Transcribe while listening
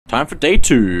Time for day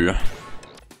 2.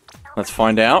 Let's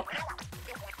find out.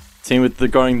 Team with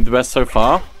going the best so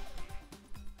far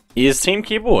is Team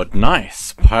Keyboard.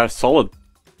 Nice. By a solid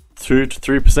 2 to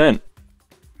 3%.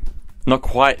 Not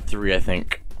quite 3, I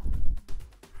think.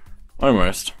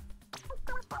 Almost.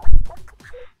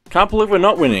 Can't believe we're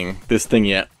not winning this thing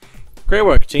yet. Great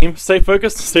work, team. Stay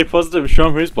focused, stay positive, show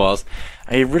them who's boss.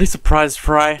 Are you really surprised,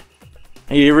 Fry?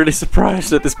 Are you really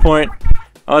surprised at this point?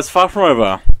 Oh, it's far from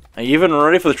over. Are you even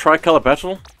ready for the tricolor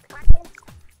battle?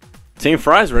 Team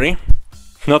Fry's ready.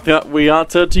 Not that we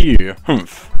answer to you.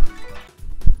 Humph.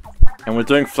 And we're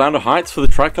doing Flounder Heights for the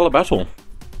tricolor battle.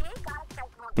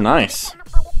 Nice.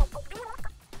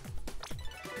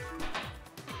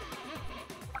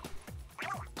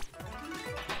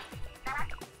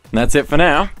 And that's it for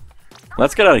now.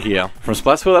 Let's get out of here. From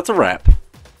Splatoon, that's a wrap.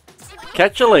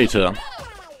 Catch you later.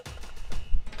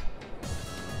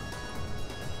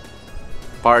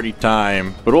 Party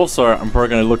time. But also, I'm probably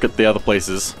going to look at the other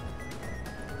places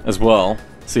as well.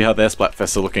 See how their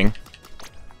Splatfests are looking.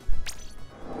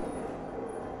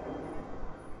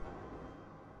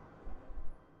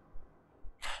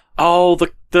 Oh,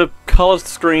 the color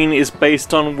screen is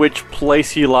based on which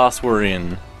place you last were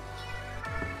in.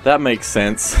 That makes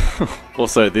sense.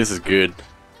 Also, this is good.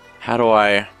 How do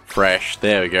I... Fresh.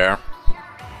 There we go.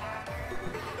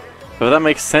 But that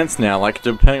makes sense now, like,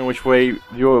 depending on which way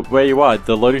where you are,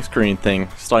 the loading screen thing,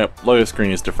 starting up loading screen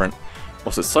is different.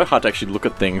 Also, it's so hard to actually look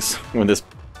at things when there's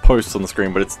posts on the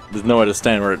screen, but there's nowhere to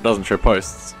stand where it doesn't show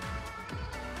posts.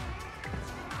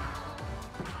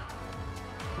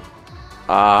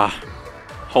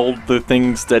 Hold the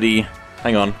thing steady.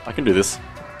 Hang on, I can do this.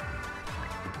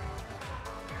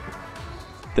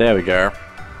 There we go.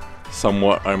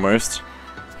 Somewhat, almost.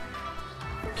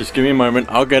 Just give me a moment,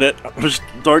 I'll get it. Just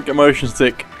don't get motion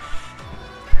sick.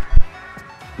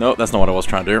 Nope, that's not what I was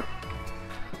trying to do.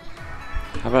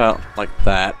 How about like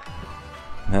that?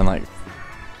 And then like...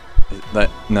 that...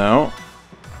 no?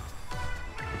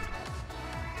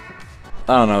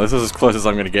 I don't know, this is as close as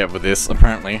I'm gonna get with this,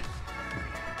 apparently.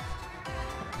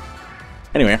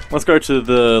 Anyway, let's go to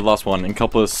the last one,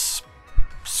 Encompass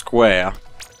Square.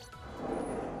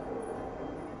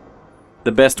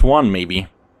 The best one, maybe.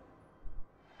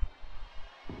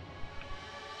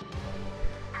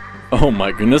 Oh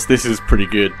my goodness, this is pretty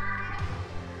good.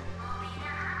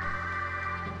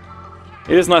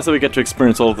 It is nice that we get to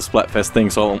experience all of the Splatfest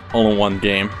things all in one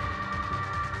game.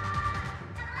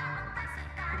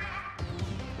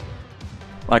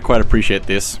 I quite appreciate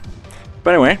this.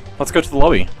 But anyway, let's go to the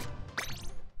lobby.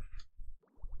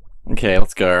 Okay,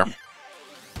 let's go.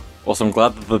 Also, I'm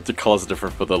glad that the colors are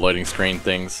different for the loading screen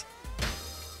things.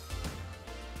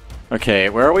 Okay,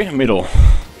 where are we? Middle.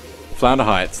 Flounder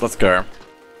Heights, let's go.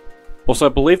 Also, I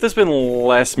believe there's been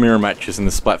less mirror matches in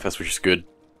the Splatfest, which is good.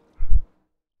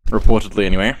 Reportedly,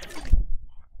 anyway.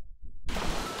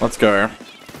 Let's go.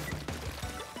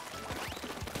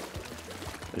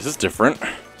 This is different.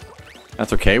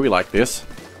 That's okay, we like this.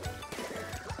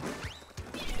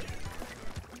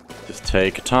 Just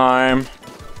take your time.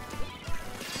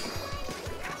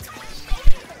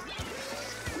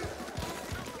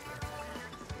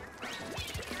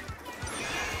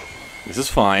 This is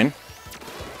fine.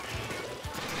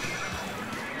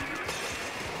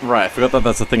 Right, I forgot that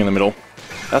that's the thing in the middle.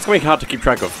 That's gonna be hard to keep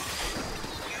track of.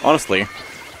 Honestly.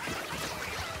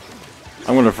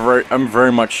 I'm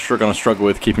very much gonna struggle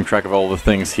with keeping track of all the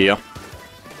things here.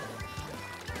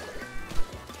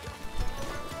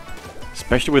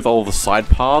 Especially with all the side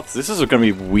paths. This is gonna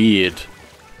be weird.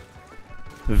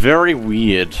 Very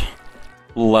weird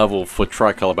level for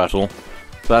Tricolor Battle.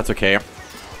 But that's okay.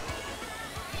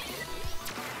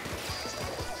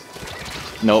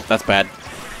 Nope, that's bad.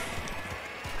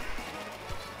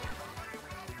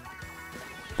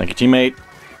 Thank you, teammate.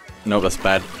 Nope, that's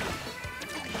bad.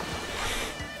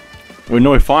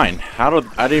 We're fine. How did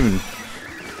I didn't even...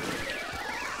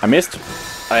 I missed.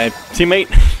 Teammate.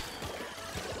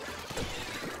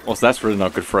 Well, so that's really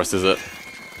not good for us, is it?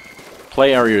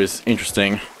 Play area is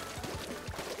interesting.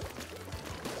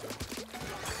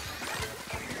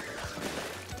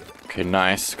 Okay,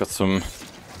 nice. Got some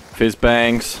fizz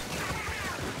bangs.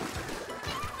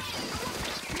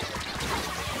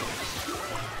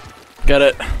 Get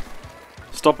it.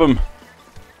 Stop him.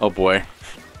 Oh boy.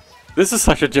 This is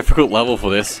such a difficult level for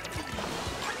this.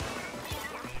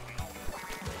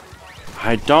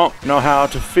 I don't know how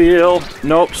to feel.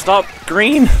 Nope, stop.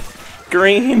 Green.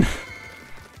 Green.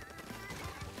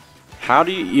 How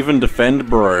do you even defend,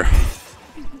 bro?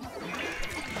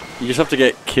 You just have to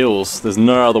get kills. There's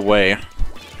no other way.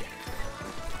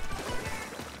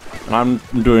 And I'm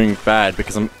doing bad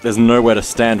because there's nowhere to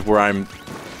stand where I'm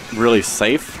really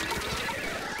safe.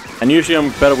 And usually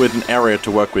I'm better with an area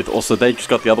to work with. Also, they just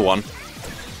got the other one.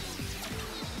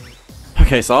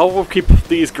 Okay, so I will keep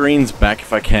these greens back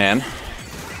if I can.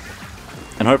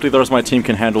 And hopefully the rest of my team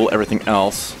can handle everything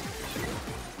else.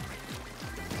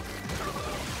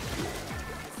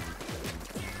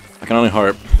 I can only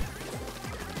hope.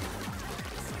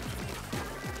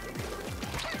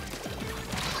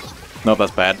 No,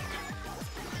 that's bad.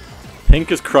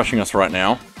 Pink is crushing us right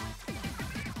now.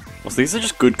 Also, these are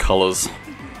just good colors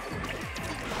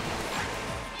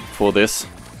for this.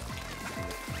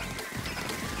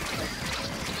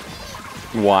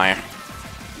 Why?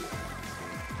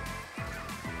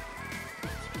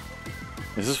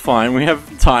 This is fine, we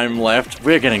have time left.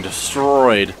 We're getting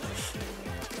destroyed.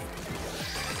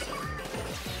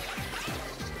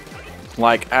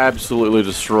 Like, absolutely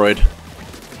destroyed.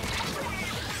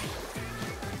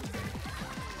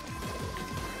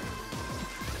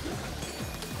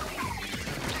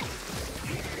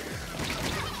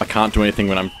 I can't do anything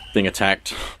when I'm being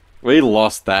attacked. We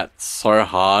lost that so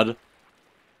hard.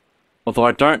 Although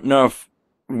I don't know if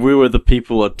we were the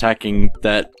people attacking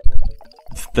that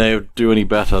they would do any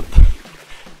better.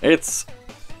 It's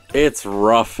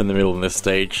rough in the middle in this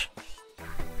stage.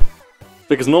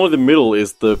 Because normally the middle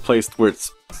is the place where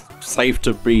it's safe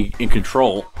to be in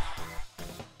control.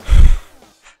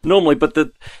 Normally, but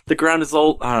the ground is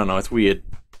all... I don't know, it's weird.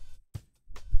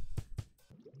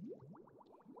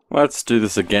 Let's do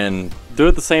this again. Do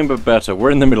it the same but better.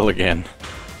 We're in the middle again.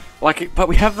 Like, but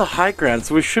we have the high ground,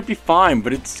 so we should be fine,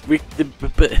 but it's...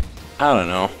 I don't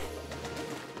know.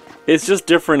 It's just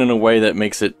different in a way that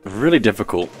makes it really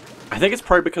difficult. I think it's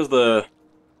probably because the...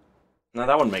 No,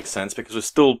 that one makes sense, because we're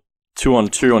still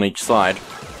 2-on-2 on each side.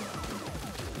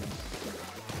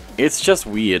 It's just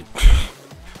weird.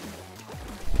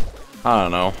 I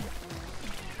don't know.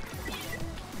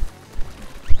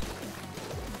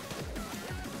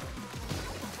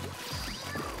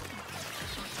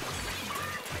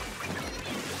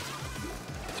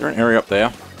 Is there an area up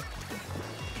there?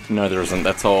 No, there isn't.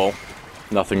 That's all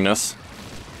nothingness.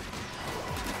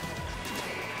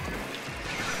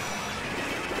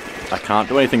 I can't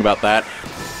do anything about that.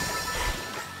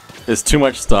 There's too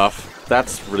much stuff.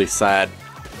 That's really sad.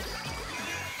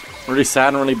 Really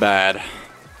sad and really bad.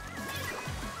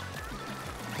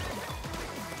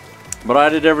 But I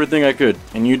did everything I could,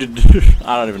 and you did...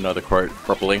 I don't even know the quote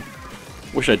properly.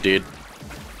 Wish I did.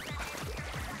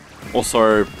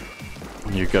 Also,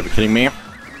 you gotta be kidding me.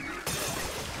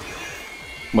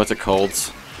 What's it called?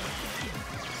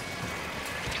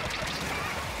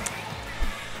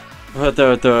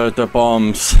 The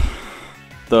bombs.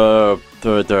 I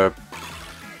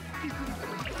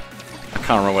can't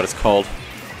remember what it's called.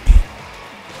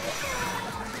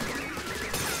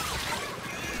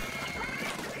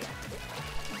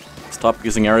 Stop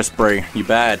using aerospray, you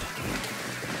bad.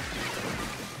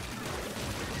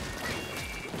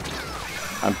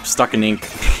 I'm stuck in ink.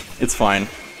 It's fine.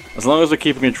 As long as we're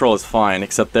keeping control, it's fine,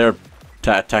 except they're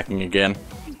attacking again.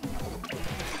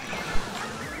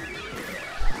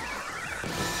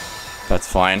 That's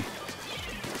fine.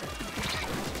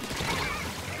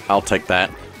 I'll take that.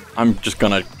 I'm just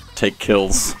gonna take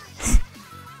kills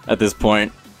at this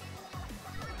point.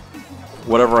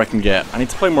 Whatever I can get. I need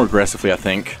to play more aggressively, I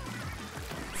think,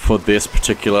 for this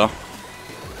particular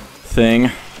thing.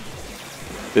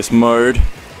 This mode.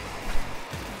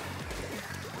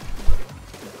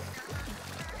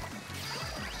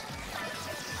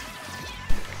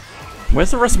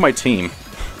 Where's the rest of my team?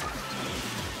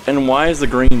 And why is the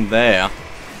green there?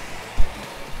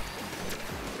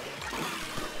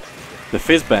 The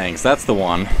Fizz bangs, that's the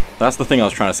one. That's the thing I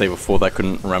was trying to say before that I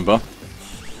couldn't remember.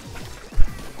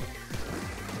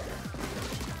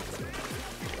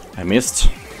 I missed.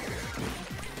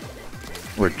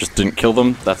 Or it just didn't kill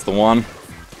them, that's the one.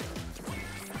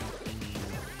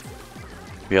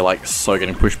 We are like so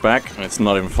getting pushed back, and it's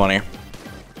not even funny.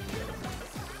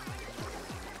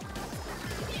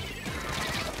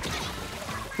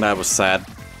 That was sad.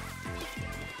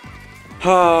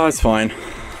 Oh, it's fine.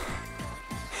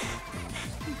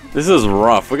 This is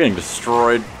rough. We're getting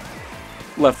destroyed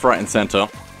left, right, and center.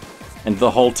 And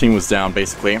the whole team was down,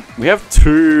 basically. We have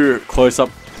 2 close-up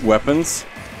weapons.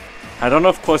 I don't know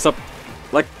if close-up...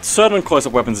 Like, certain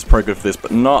close-up weapons is probably good for this,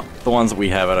 but not the ones that we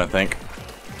have, I don't think.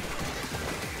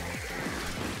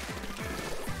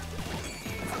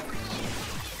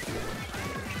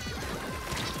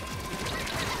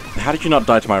 How did you not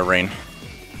die to my rain?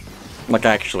 Like,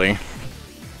 actually.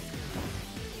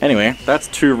 Anyway, that's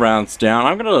 2 rounds down.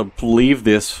 I'm gonna leave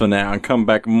this for now and come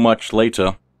back much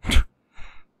later.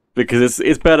 Because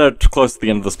it's better close to the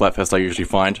end of the Splatfest, I usually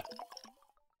find.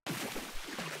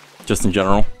 Just in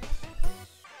general.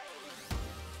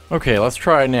 Okay, let's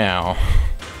try it now.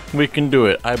 We can do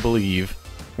it, I believe.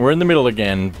 We're in the middle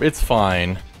again, it's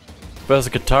fine. Versus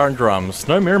guitar and drums.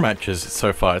 No mirror matches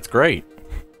so far, it's great.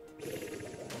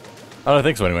 I don't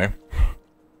think so anyway.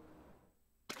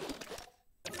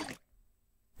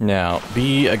 Now,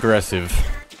 be aggressive.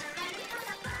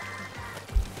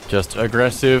 Just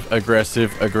aggressive,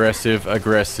 aggressive, aggressive,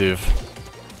 aggressive.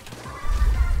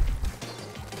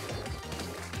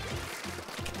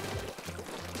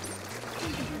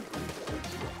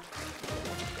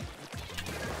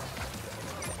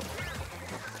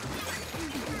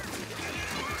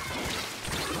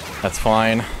 That's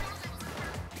fine.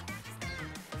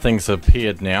 Things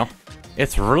appeared now.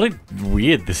 It's really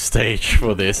weird, this stage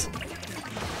for this.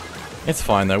 It's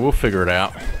fine though, we'll figure it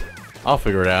out. I'll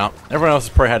figure it out. Everyone else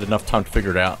has probably had enough time to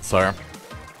figure it out, so... I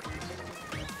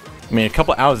mean, a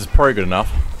couple of hours is probably good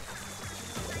enough.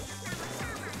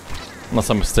 Unless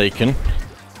I'm mistaken.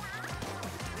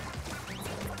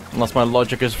 Unless my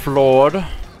logic is flawed.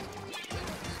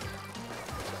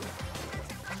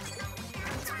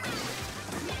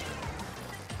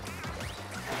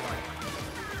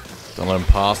 Don't let him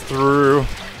pass through.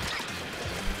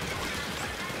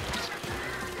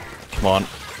 Come on.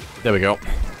 There we go.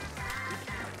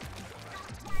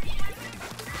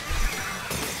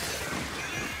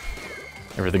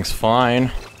 Everything's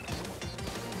fine.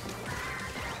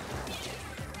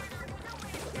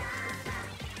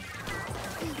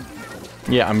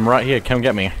 Yeah, I'm right here. Come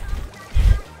get me.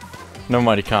 Never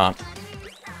mind, he can't.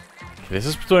 Okay, this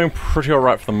is doing pretty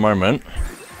alright for the moment.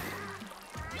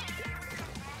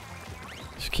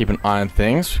 Just keep an eye on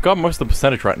things. We've got most of the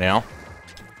percentage right now.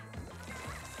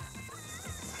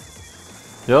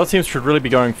 The other teams should really be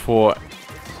going for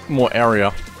more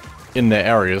area in their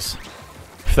areas.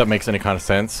 If that makes any kind of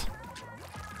sense.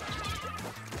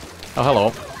 Oh,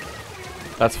 hello.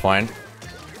 That's fine.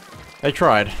 They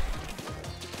tried.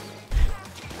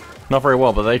 Not very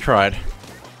well, but they tried.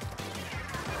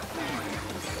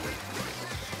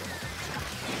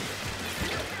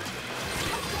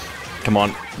 Come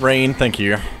on. Rain, thank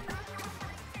you.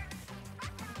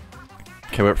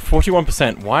 Okay, we're at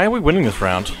 41%. Why are we winning this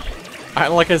round?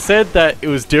 Like I said that it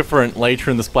was different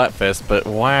later in the Splatfest, but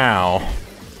wow.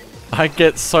 I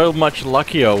get so much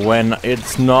luckier when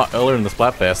it's not earlier in the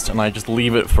Splatfest and I just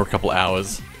leave it for a couple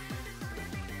hours.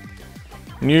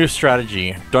 New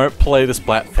strategy. Don't play the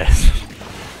Splatfest.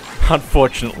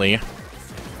 Unfortunately.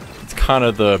 It's kind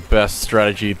of the best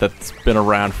strategy that's been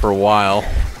around for a while.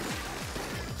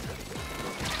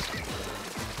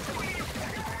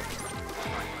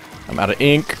 I'm out of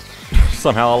ink.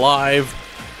 Somehow alive.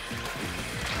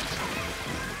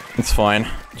 It's fine.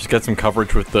 Just get some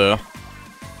coverage with the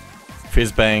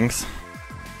Fizz bangs.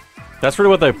 That's really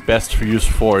what they're best used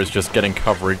for, is just getting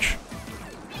coverage.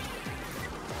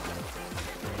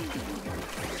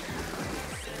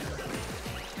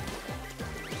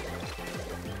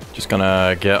 Just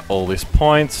gonna get all these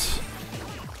points.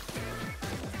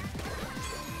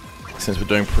 Since we're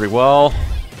doing pretty well.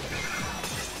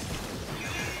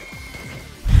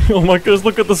 Oh my goodness,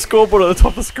 look at the scoreboard at the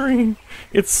top of the screen!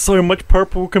 It's so much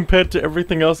purple compared to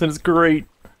everything else and it's great.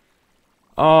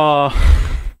 I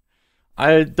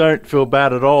don't feel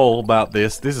bad at all about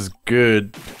this. This is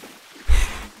good.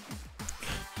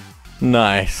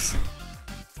 Nice.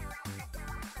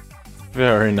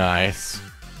 Very nice.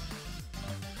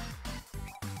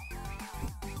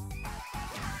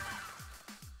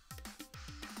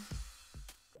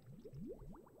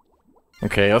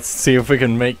 Okay, let's see if we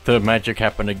can make the magic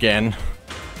happen again.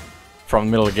 From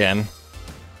the middle again.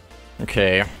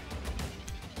 Okay.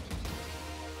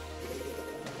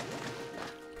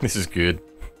 This is good.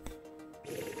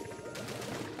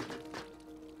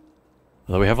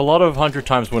 Although we have a lot of 100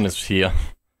 times winners here.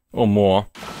 Or more.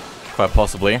 Quite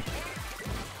possibly.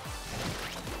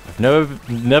 I've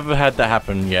never had that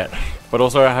happen yet. But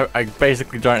also I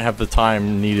basically don't have the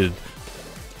time needed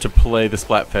to play the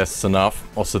Splatfests enough.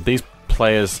 Also, these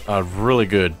players are really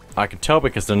good. I can tell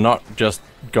because they're not just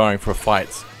going for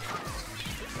fights.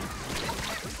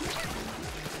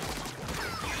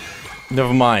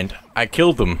 Never mind. I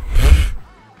killed them.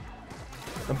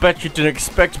 I bet you didn't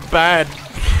expect bad.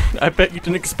 I bet you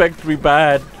didn't expect to be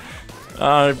bad.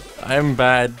 I'm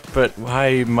bad, but why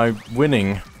am I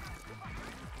winning?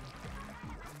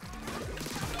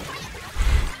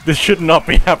 This should not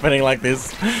be happening like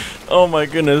this. Oh my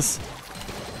goodness.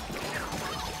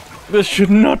 This should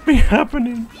not be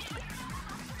happening.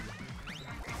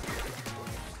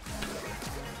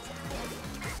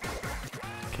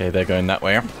 Okay, they're going that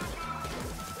way.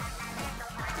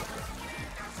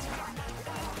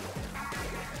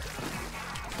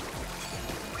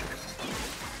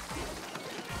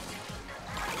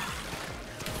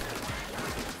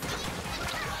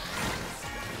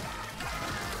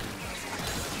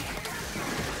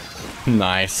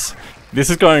 Nice. This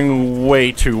is going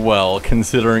way too well,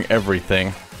 considering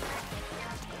everything.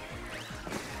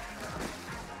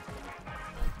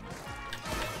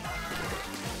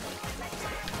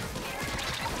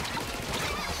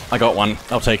 I got one.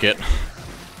 I'll take it.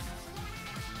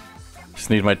 Just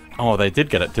need my... Oh, they did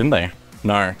get it, didn't they?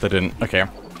 No, they didn't. Okay.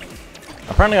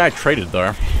 Apparently I traded,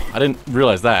 though. I didn't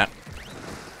realize that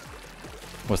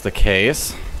was the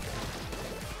case.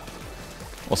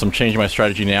 Also, I'm changing my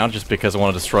strategy now, just because I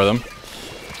want to destroy them.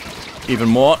 Even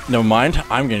more. Never mind.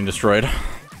 I'm getting destroyed.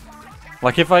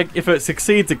 Like, if it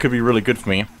succeeds, it could be really good for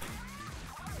me.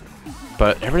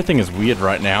 But everything is weird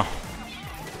right now.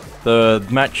 The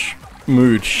match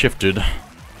mood shifted.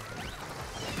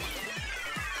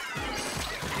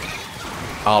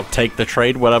 I'll take the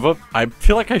trade, whatever. I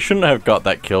feel like I shouldn't have got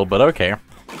that kill, but okay.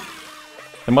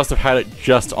 They must have had it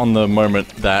just on the moment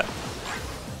that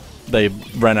they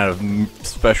ran out of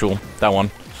special. That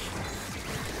one.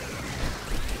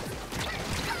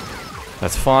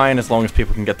 That's fine, as long as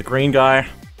people can get the green guy.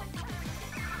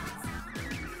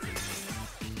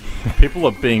 People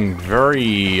are being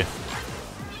very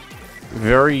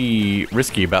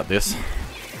risky about this.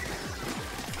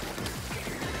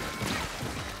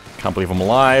 Can't believe I'm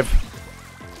alive.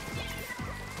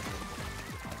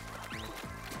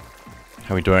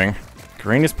 How are we doing?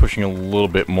 Green is pushing a little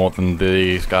bit more than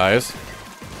these guys.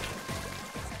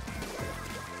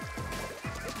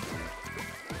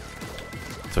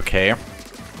 It's okay.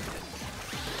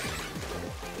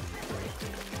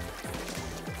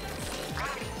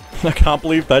 I can't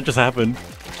believe that just happened.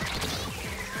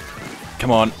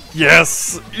 Come on.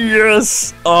 Yes!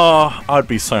 Yes! Oh, I'd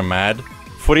be so mad.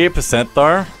 48%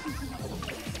 though.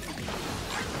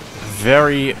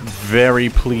 Very, very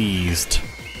pleased.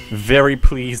 Very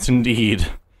pleased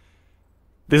indeed.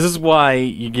 This is why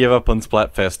you give up on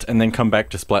Splatfest and then come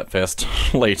back to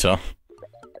Splatfest later.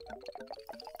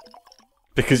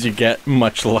 Because you get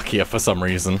much luckier for some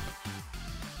reason.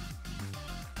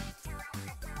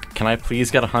 Can I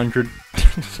please get 100?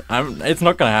 It's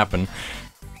not gonna happen.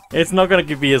 It's not gonna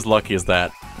be as lucky as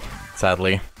that,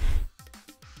 sadly.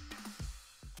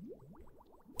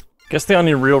 Guess the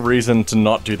only real reason to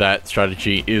not do that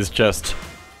strategy is just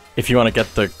if you want to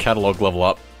get the catalog level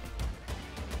up.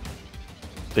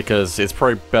 Because it's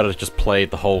probably better to just play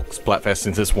the whole Splatfest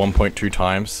since it's 1.2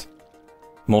 times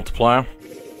multiplier.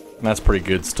 And that's pretty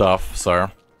good stuff, so...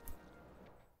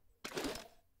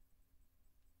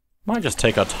 Might just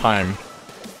take our time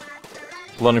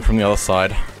learning from the other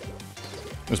side.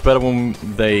 It's better when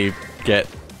they get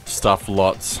stuff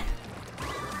lots,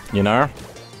 you know?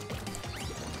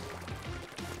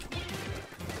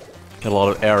 Get a lot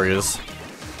of areas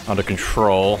under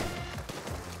control.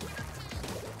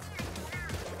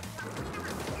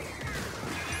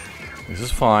 This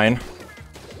is fine.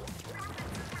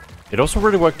 It also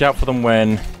really worked out for them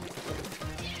when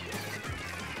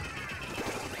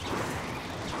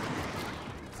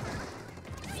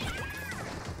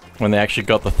they actually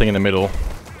got the thing in the middle.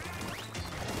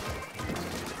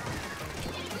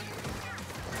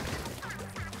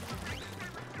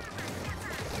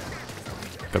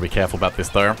 Gotta be careful about this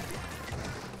though.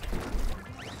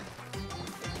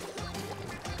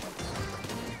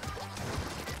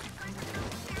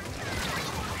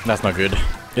 That's not good.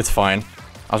 It's fine.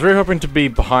 I was really hoping to be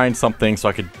behind something so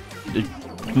I could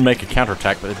make a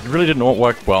counterattack, but it really didn't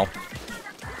work well.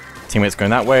 Teammates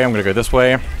going that way, I'm gonna go this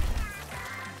way.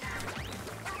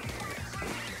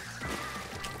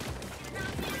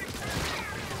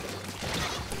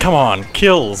 Come on,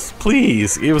 kills,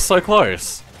 please! It was so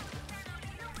close.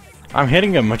 I'm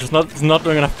hitting him, I'm just not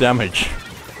doing enough damage.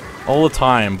 All the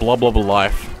time, blah blah blah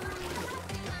life.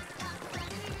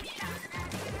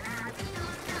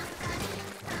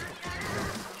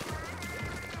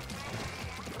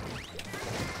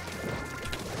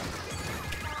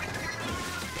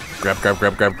 Grab.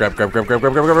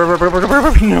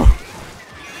 No.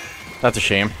 That's a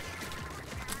shame.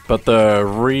 But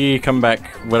the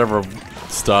comeback, whatever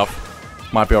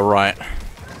stuff, might be alright.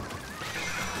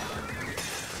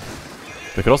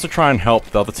 We could also try and help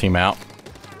the other team out.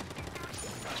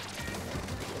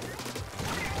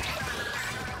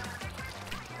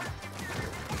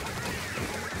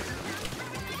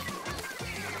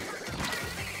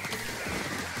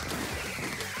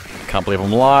 Can't believe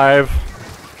I'm alive.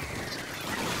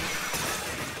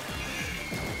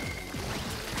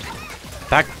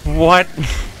 That... what?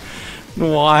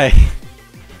 Why?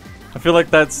 I feel like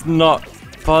that's not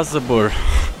possible.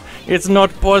 It's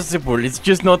not possible. It's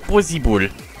just not possible.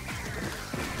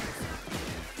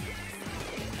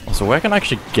 Also, where can I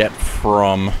actually get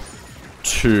from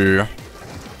to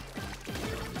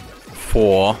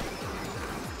 4?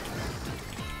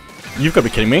 You've got to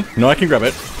be kidding me. No, I can grab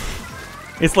it.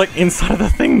 It's like inside of the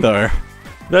thing, though.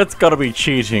 That's gotta be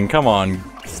cheating. Come on,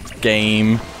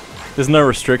 game. There's no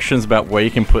restrictions about where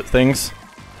you can put things.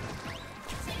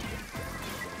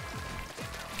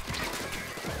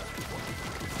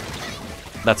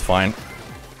 That's fine.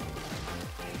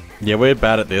 Yeah, we're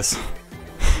bad at this.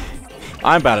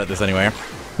 I'm bad at this anyway.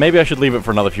 Maybe I should leave it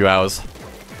for another few hours.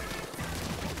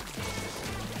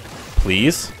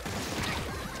 Please?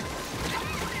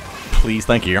 Please,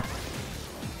 thank you.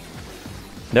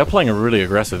 They're playing really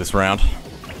aggressive this round.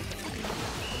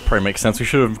 Probably makes sense. We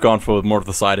should have gone for more of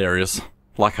the side areas.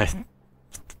 Like I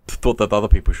thought that the other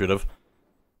people should have.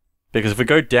 Because if we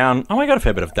go down... Oh, I got a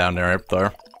fair bit of down there,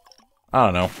 though. I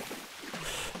don't know.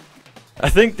 I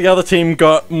think the other team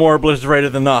got more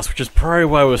obliterated than us, which is probably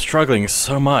why we're struggling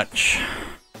so much.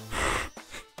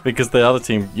 Because the other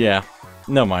team... Yeah.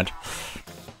 Never mind.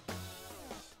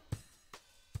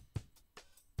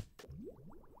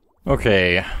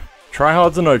 Okay.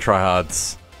 Tryhards or no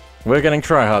tryhards? We're getting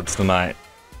tryhards tonight.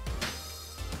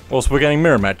 Also, we're getting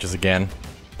mirror matches again.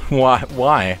 Why?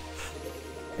 Why?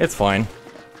 It's fine.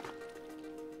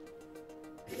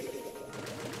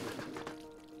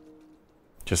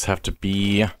 Just have to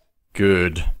be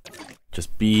good.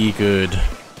 Just be good.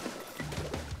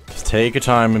 Just take your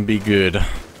time and be good.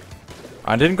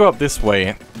 I didn't go up this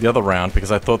way the other round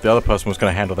because I thought the other person was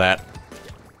going to handle that.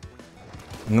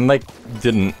 And then they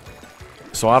didn't.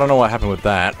 So I don't know what happened with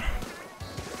that.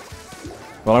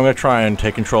 Well, I'm going to try and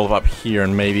take control of up here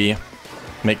and maybe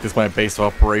make this my base of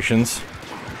operations.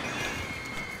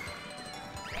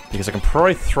 Because I can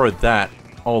probably throw that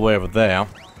all the way over there.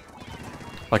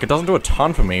 Like, it doesn't do a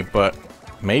ton for me, but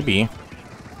maybe.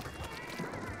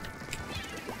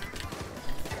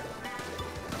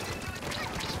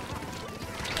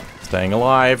 Staying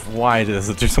alive. Why does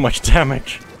it do so much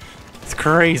damage? It's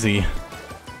crazy.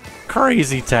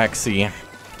 Crazy taxi.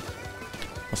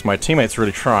 That's my teammates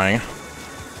really trying.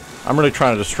 I'm really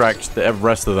trying to distract the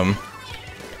rest of them.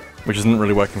 Which isn't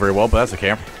really working very well, but that's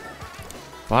okay.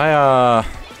 If I,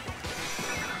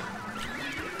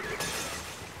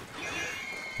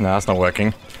 no, that's not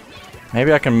working.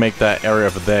 Maybe I can make that area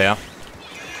over there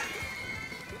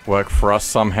work for us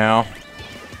somehow.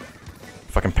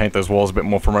 If I can paint those walls a bit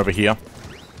more from over here.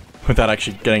 Without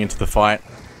actually getting into the fight.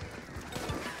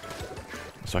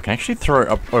 So I can actually throw it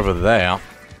up over there.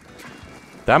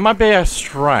 That might be our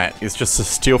strat, is just to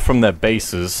steal from their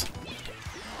bases.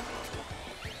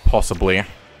 Possibly.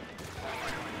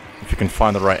 If you can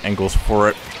find the right angles for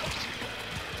it.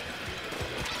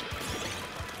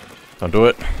 Don't do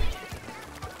it.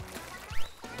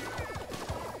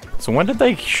 So when did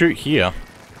they shoot here?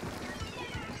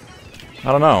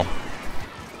 I don't know.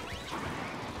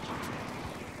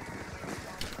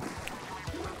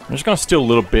 I'm just gonna steal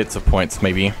little bits of points,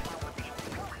 maybe.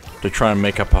 To try and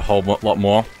make up a whole lot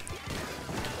more.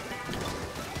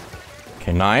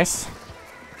 Okay, nice.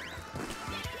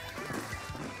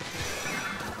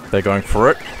 They're going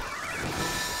for it.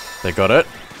 They got it.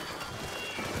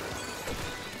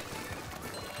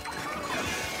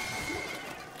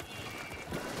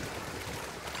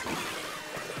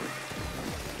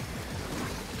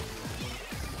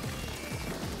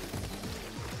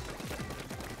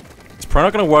 It's probably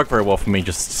not going to work very well for me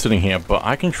just sitting here, but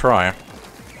I can try.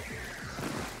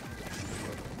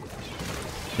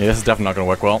 Yeah, this is definitely not going to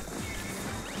work well.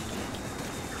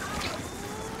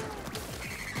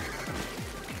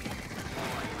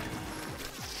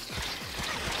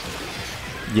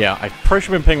 Yeah, I probably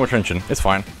should have been paying more attention. It's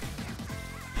fine.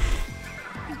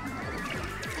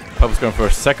 Purple's going for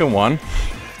a second one.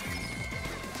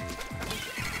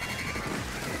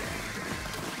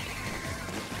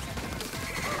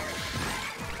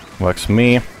 Works for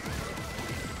me.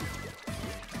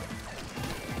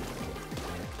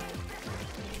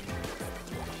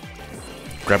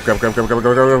 Grab.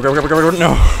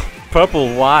 No!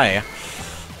 Purple, why?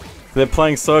 They're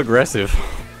playing so aggressive.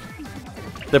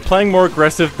 They're playing more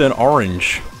aggressive than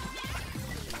orange.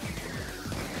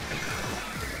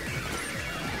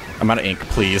 I'm out of ink,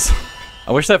 please.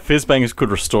 I wish that Fizz bangers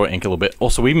could restore ink a little bit.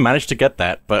 Also, we managed to get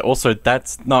that, but also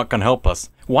that's not gonna help us.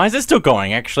 Why is it still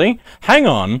going, actually? Hang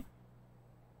on!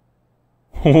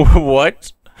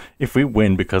 What? If we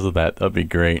win because of that, that'd be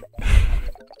great.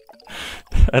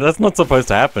 That's not supposed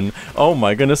to happen. Oh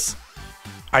my goodness.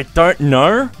 I don't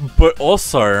know, but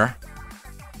also...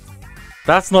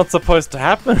 That's not supposed to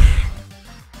happen.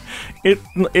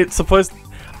 It's supposed...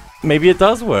 Maybe it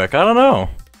does work, I don't know.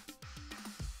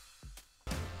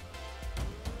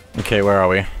 Okay, where are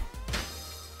we?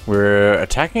 We're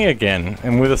attacking again,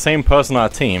 and we're the same person on our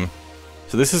team.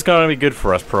 So this is gonna be good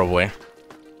for us, probably.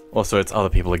 Also, it's other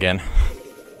people again.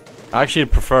 I actually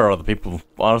prefer other people,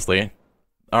 honestly.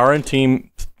 Our own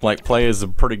team, like, players are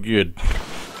pretty good.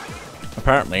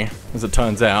 Apparently, as it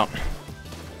turns out.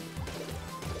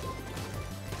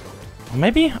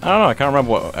 Maybe? I don't know, I can't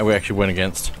remember what we actually went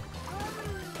against.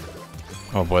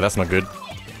 Oh boy, that's not good.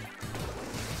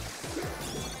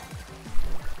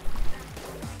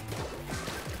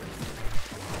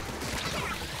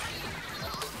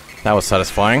 That was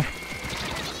satisfying.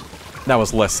 That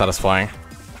was less satisfying.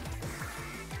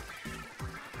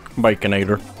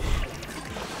 Baconator.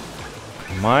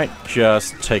 Might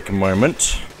just take a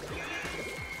moment.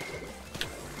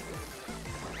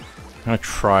 I'm gonna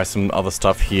try some other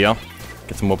stuff here.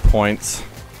 Get some more points.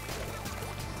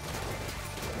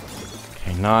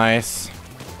 Okay, nice.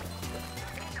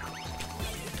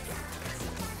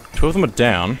 2 of them are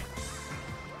down.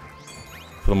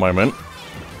 For the moment.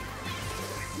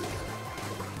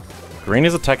 Green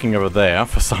is attacking over there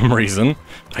for some reason.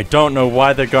 I don't know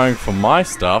why they're going for my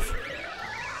stuff.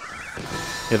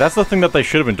 Yeah, that's the thing that they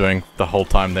should have been doing the whole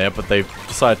time there, but they've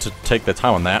decided to take their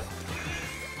time on that.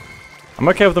 I'm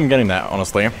okay with them getting that,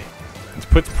 honestly. It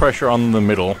puts pressure on the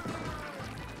middle.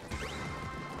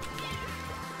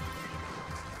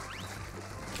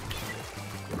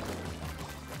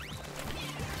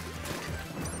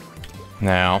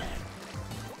 Now,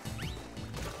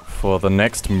 for the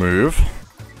next move,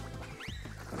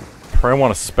 probably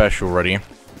want a special ready.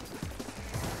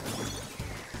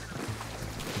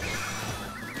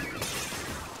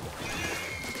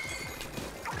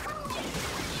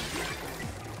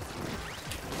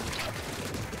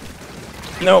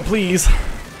 No, please!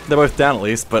 They're both down at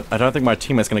least, but I don't think my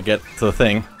teammate's gonna get to the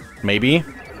thing. Maybe?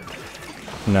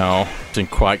 No, didn't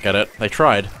quite get it. They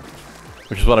tried,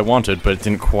 which is what I wanted, but it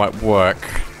didn't quite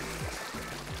work.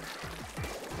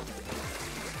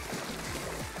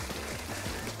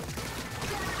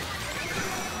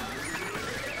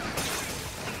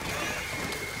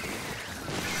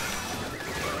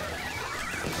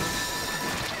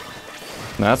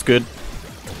 No, that's good.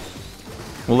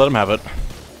 We'll let him have it.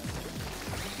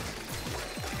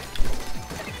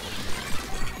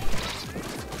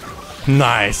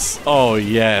 Nice! Oh,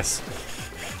 yes.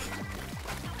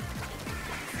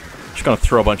 Just gonna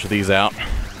throw a bunch of these out.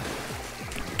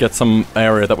 Get some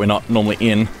area that we're not normally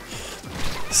in.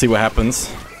 See what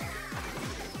happens.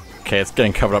 Okay, it's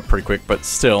getting covered up pretty quick, but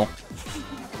still.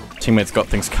 Teammates got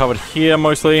things covered here,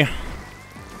 mostly.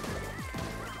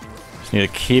 Just need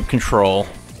to keep control.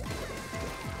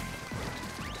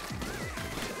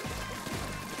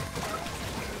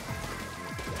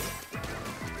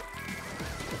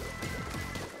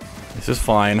 This is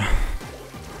fine.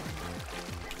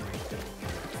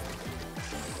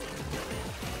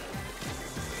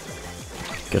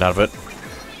 Get out of it.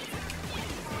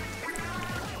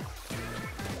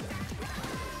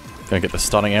 Gonna get the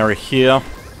starting area here.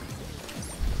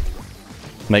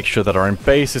 Make sure that our own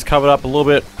base is covered up a little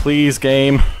bit. Please,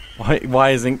 game.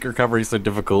 Why is ink recovery so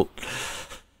difficult?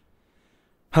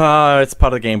 It's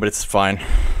part of the game, but it's fine.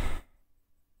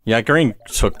 Yeah, green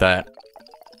took that.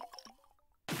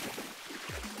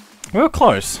 We were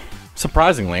close,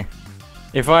 surprisingly.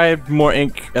 If I had more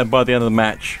ink by the end of the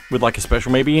match, with like a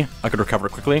special maybe, I could recover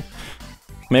it quickly.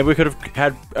 Maybe we could have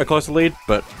had a closer lead,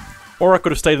 but... Or I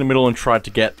could have stayed in the middle and tried to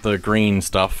get the green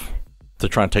stuff to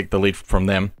try and take the lead from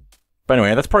them. But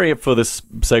anyway, that's probably it for this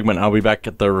segment. I'll be back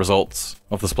at the results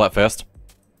of the Splatfest.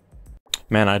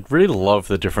 Man, I'd really love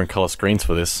the different color screens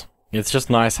for this. It's just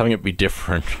nice having it be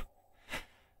different.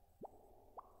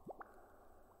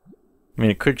 I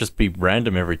mean, it could just be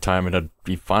random every time and I'd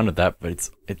be fine with that, but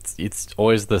it's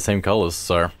always the same colors,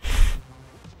 so...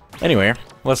 Anyway,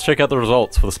 let's check out the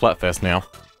results for the Splatfest now.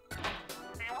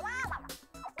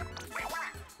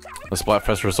 The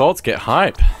Splatfest results get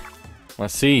hype.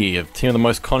 Let's see, the team of the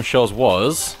most conch shells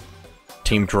was...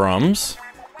 Team Drums.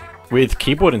 With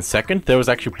keyboard in second, there was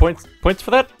actually points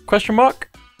for that? Question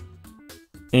mark?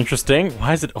 Interesting.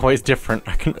 Why is it always different?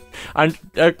 I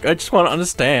just want to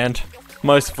understand.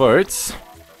 Most votes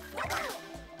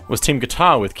was Team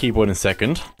Guitar with keyboard in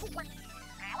second.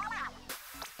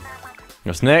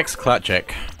 What's next? Clout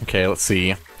check. Okay, let's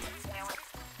see.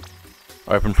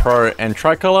 Open Pro and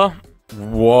Tricolor.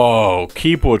 Whoa,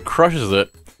 keyboard crushes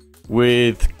it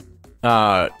with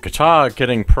Guitar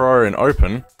getting Pro and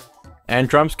Open, and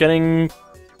Drums getting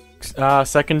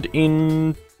second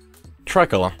in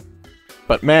Tricolor.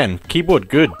 But man, keyboard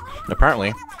good,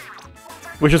 apparently.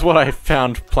 Which is what I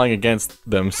found playing against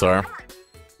them, so...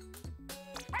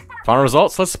 Final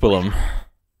results, let's spill them.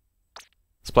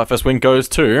 Splatfest win goes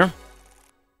to...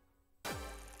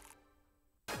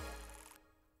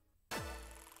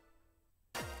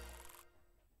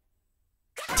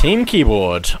 Team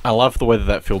Keyboard. I love the way that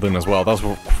that filled in as well. That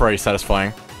was very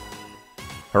satisfying.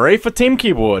 Hooray for Team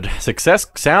Keyboard. Success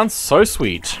sounds so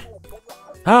sweet.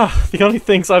 Ah, the only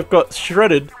things I've got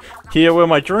shredded here were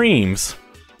my dreams.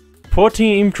 Poor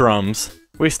Team Drums.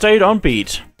 We stayed on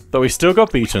beat, but we still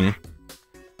got beaten.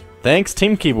 Thanks,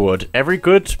 Team Keyboard. Every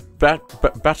good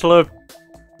battler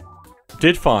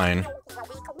did fine.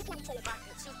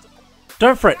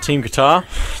 Don't fret, Team Guitar.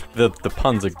 The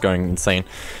puns are going insane.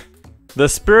 The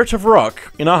spirit of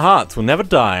rock in our hearts will never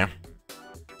die.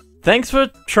 Thanks for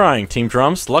trying, Team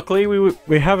Drums. Luckily,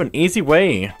 we have an easy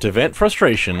way to vent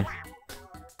frustration.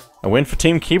 A win for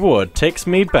Team Keyboard takes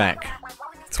me back.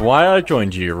 It's why I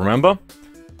joined you, remember?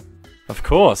 Of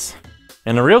course.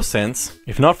 In a real sense,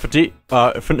 if not for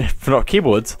if not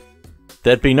keyboards,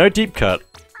 there'd be no deep cut.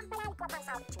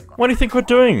 What do you think we're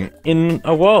doing in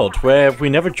a world where we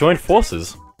never joined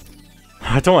forces?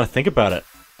 I don't want to think about it.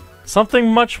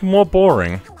 Something much more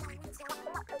boring.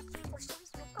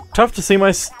 Tough to see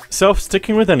myself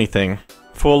sticking with anything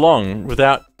for long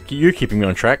without you keeping me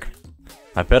on track.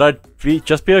 I bet I'd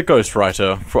just be a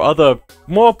ghostwriter for other,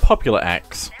 more popular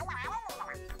acts.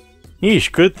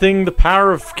 Yeesh, good thing the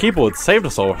power of keyboards saved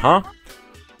us all, huh?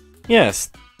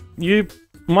 Yes, you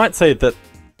might say that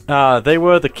they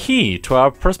were the key to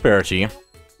our prosperity.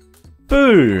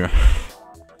 Boo!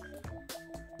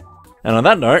 And on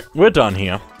that note, we're done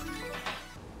here.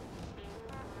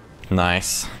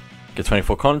 Nice. Get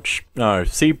 24 conch. No,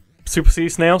 Super Sea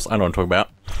Snails? I know what I'm talking about.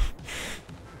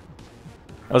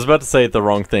 I was about to say the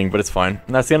wrong thing, but it's fine.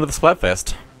 And that's the end of the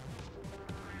Splatfest.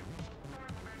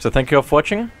 So thank you all for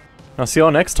watching. I'll see you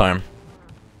all next time.